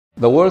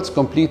The world's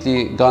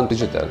completely gone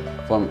digital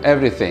from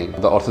everything.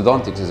 The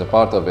orthodontics is a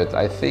part of it.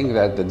 I think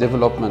that the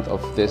development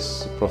of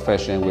this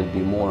profession will be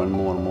more and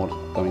more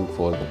coming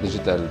for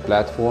digital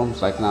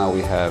platforms. Like now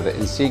we have the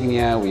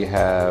Insignia, we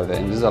have the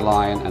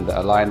Invisalign and the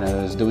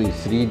aligners doing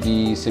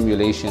 3D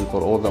simulation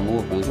for all the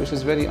movements, which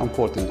is very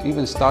important.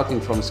 Even starting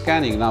from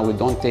scanning, now we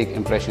don't take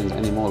impressions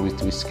anymore.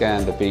 We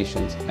scan the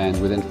patients and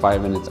within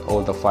 5 minutes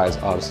all the files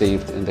are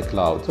saved in the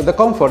cloud. So the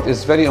comfort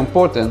is very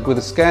important. With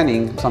the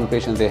scanning, some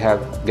patients they have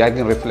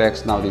gagging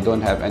reflex, now they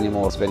don't have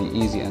anymore. It's very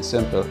easy and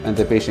simple, and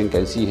the patient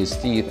can see his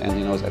teeth and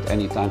he knows at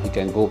any time he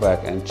can go back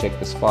and check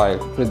this file.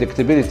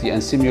 Predictability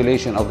and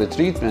simulation of the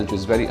treatment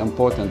is very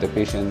important. The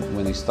patient,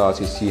 when he starts,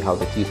 he see how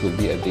the teeth will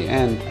be at the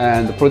end.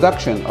 And the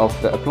production of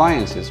the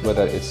appliances,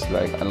 whether it's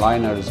like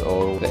aligners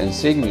or the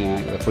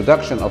Insignia, the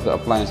production of the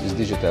appliance is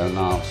digital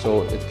now.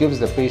 So it gives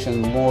the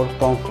patient more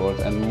comfort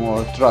and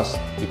more trust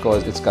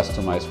because it's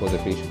customized for the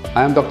patient.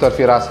 I am Dr.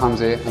 Firas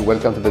Hamzeh and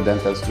welcome to the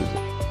Dental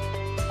Studio.